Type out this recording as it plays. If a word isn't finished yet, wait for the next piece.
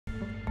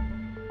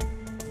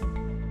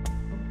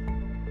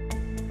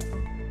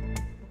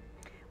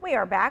we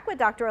are back with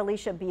Dr.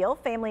 Alicia Beal,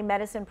 family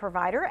medicine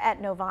provider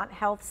at Novant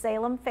Health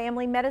Salem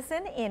Family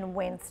Medicine in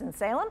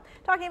Winston-Salem,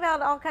 talking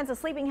about all kinds of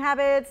sleeping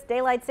habits,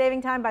 daylight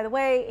saving time. By the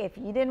way, if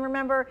you didn't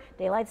remember,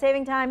 daylight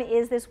saving time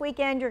is this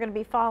weekend. You're going to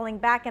be falling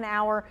back an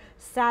hour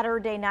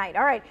Saturday night.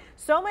 All right,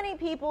 so many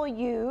people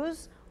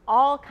use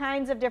all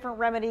kinds of different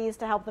remedies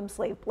to help them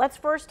sleep. Let's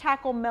first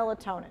tackle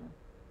melatonin.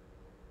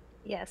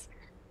 Yes,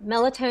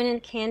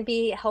 melatonin can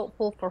be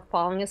helpful for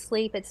falling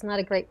asleep. It's not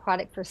a great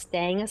product for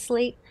staying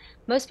asleep.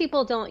 Most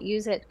people don't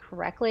use it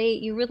correctly.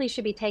 You really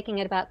should be taking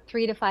it about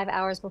 3 to 5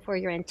 hours before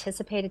your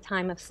anticipated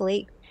time of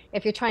sleep.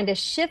 If you're trying to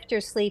shift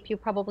your sleep, you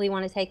probably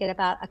want to take it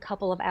about a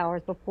couple of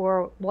hours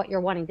before what you're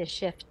wanting to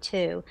shift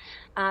to.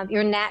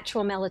 Your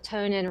natural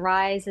melatonin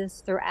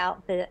rises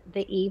throughout the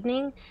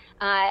evening.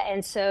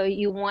 And so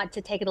you want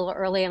to take it a little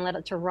early and let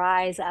it to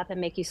rise up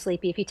and make you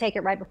sleepy. If you take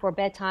it right before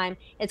bedtime,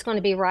 it's going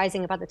to be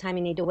rising about the time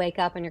you need to wake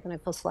up and you're going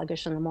to feel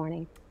sluggish in the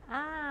morning.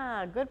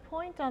 Ah, good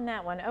point on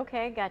that one.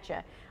 Okay,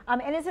 gotcha.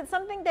 And is it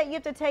something that you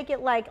have to take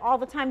it like all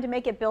the time to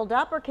make it build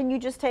up, or can you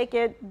just take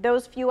it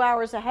those few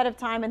hours ahead of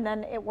time and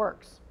then it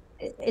works?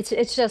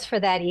 It's just for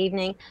that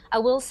evening. I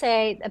will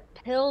say the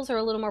pills are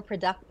a little more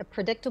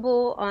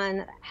predictable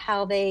on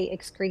how they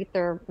excrete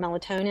their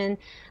melatonin.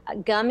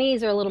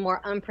 Gummies are a little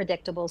more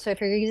unpredictable. So if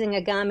you're using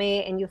a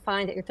gummy and you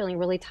find that you're feeling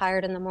really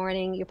tired in the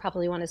morning, you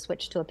probably want to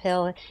switch to a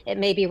pill. It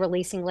may be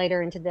releasing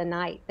later into the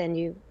night than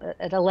you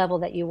at a level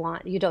that you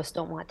want. You just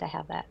don't want to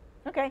have that.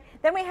 Okay,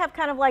 then we have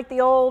kind of like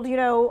the old,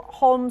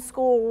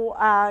 homeschool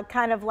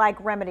kind of like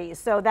remedies.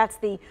 So that's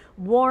the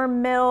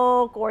warm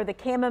milk or the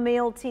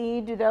chamomile tea.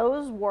 Do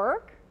those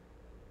work?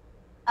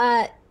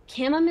 Uh,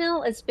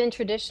 Chamomile has been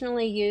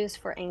traditionally used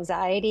for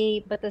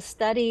anxiety, but the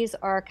studies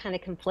are kind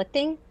of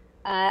conflicting.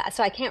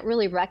 So I can't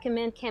really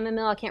recommend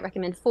chamomile. I can't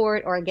recommend for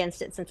it or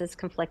against it since it's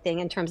conflicting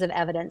in terms of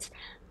evidence.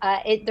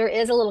 There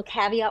is a little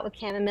caveat with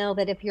chamomile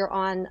that if you're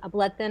on a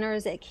blood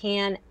thinners, it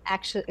can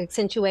actually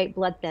accentuate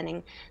blood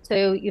thinning.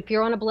 So if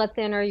you're on a blood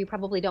thinner, you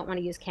probably don't want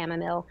to use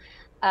chamomile.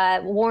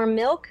 Warm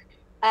milk.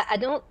 I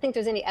don't think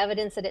there's any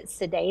evidence that it's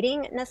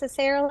sedating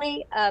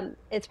necessarily.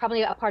 It's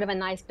probably a part of a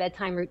nice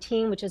bedtime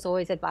routine, which is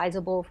always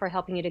advisable for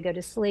helping you to go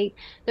to sleep.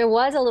 There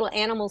was a little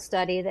animal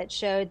study that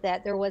showed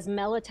that there was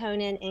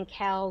melatonin in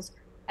cows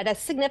at a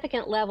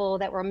significant level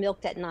that were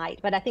milked at night.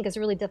 But I think it's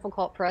really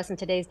difficult for us in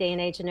today's day and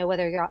age to know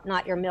whether or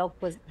not your milk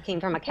came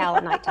from a cow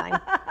at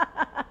nighttime.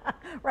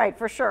 Right,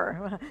 for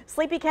sure.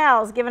 Sleepy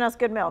cows giving us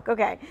good milk.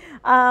 Okay.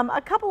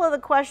 A couple of the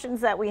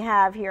questions that we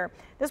have here.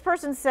 This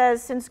person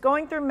says, since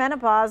going through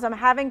menopause, I'm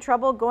having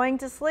trouble going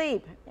to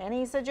sleep.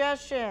 Any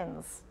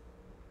suggestions?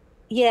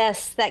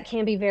 Yes, that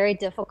can be very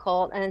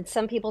difficult. And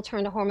some people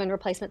turn to hormone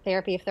replacement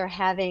therapy if they're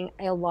having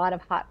a lot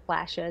of hot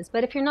flashes.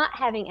 But if you're not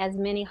having as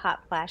many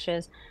hot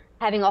flashes,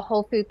 having a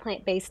whole food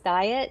plant-based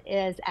diet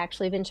is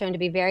actually been shown to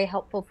be very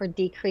helpful for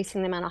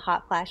decreasing the amount of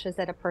hot flashes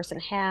that a person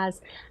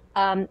has.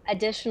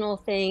 Additional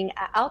thing,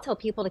 I'll tell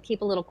people to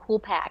keep a little cool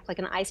pack, like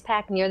an ice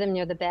pack near them,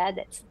 near the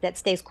bed that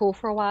stays cool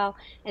for a while.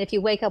 And if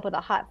you wake up with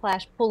a hot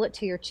flash, pull it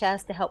to your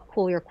chest to help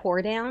cool your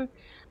core down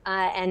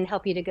and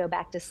help you to go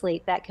back to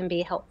sleep. That can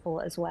be helpful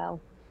as well.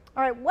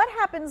 All right, what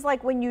happens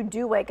like when you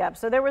do wake up?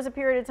 So there was a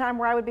period of time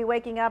where I would be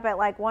waking up at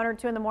like 1 or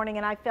 2 in the morning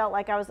and I felt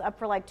like I was up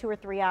for like 2 or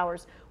 3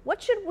 hours.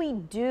 What should we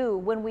do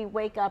when we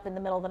wake up in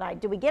the middle of the night?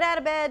 Do we get out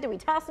of bed? Do we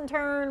toss and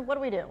turn? What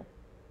do we do?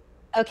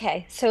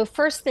 Okay, so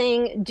first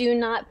thing, do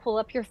not pull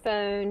up your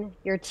phone,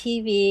 your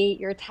TV,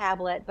 your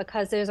tablet,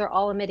 because those are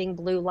all emitting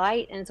blue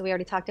light. And so we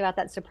already talked about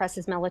that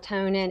suppresses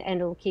melatonin and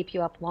it'll keep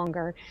you up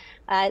longer.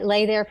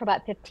 Lay there for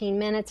about 15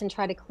 minutes and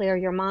try to clear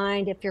your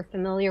mind. If you're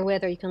familiar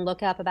with, or you can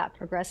look up about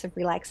progressive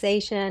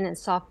relaxation and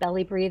soft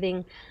belly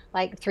breathing,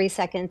 like 3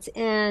 seconds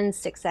in,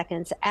 6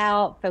 seconds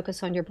out.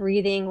 Focus on your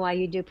breathing while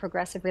you do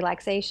progressive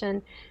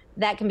relaxation.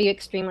 That can be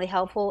extremely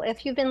helpful.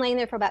 If you've been laying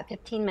there for about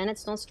 15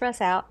 minutes, don't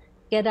stress out.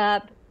 Get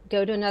up,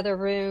 go to another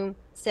room,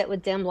 sit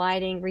with dim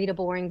lighting, read a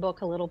boring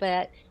book a little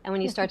bit. And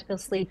when you start to feel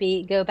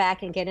sleepy, go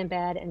back and get in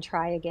bed and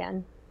try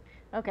again.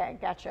 Okay,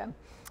 gotcha.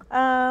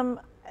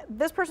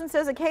 This person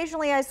says,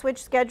 occasionally I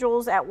switch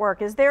schedules at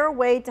work. Is there a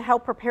way to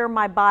help prepare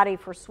my body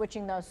for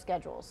switching those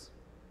schedules?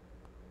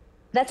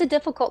 That's a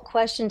difficult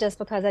question just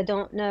because I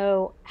don't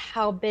know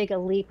how big a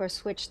leap or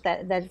switch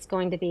that's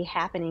going to be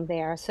happening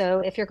there. So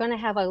if you're going to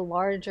have a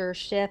larger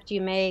shift,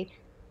 you may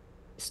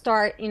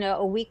start,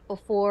 a week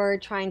before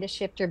trying to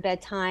shift your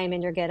bedtime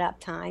and your get up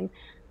time.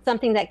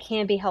 Something that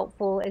can be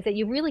helpful is that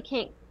you really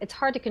can't, it's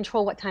hard to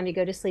control what time you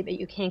go to sleep, but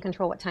you can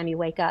control what time you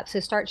wake up.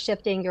 So start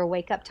shifting your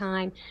wake up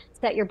time,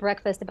 set your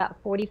breakfast about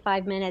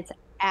 45 minutes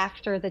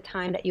after the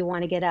time that you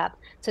want to get up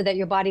so that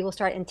your body will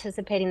start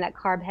anticipating that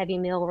carb heavy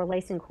meal,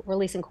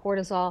 releasing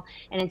cortisol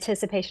in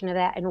anticipation of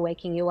that and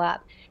waking you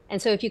up.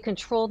 And so if you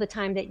control the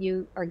time that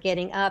you are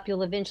getting up,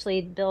 you'll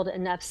eventually build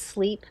enough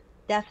sleep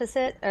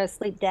deficit or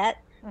sleep debt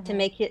to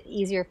make it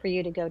easier for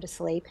you to go to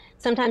sleep.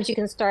 Sometimes you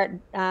can start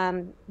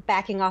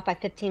backing off by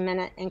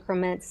 15-minute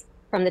increments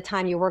from the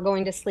time you were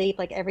going to sleep,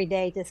 like every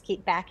day, just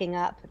keep backing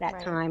up that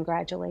Right. time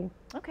gradually.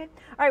 Okay.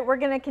 All right, we're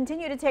going to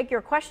continue to take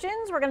your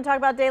questions. We're going to talk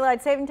about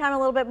daylight saving time a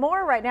little bit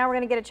more. Right now, we're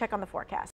going to get a check on the forecast.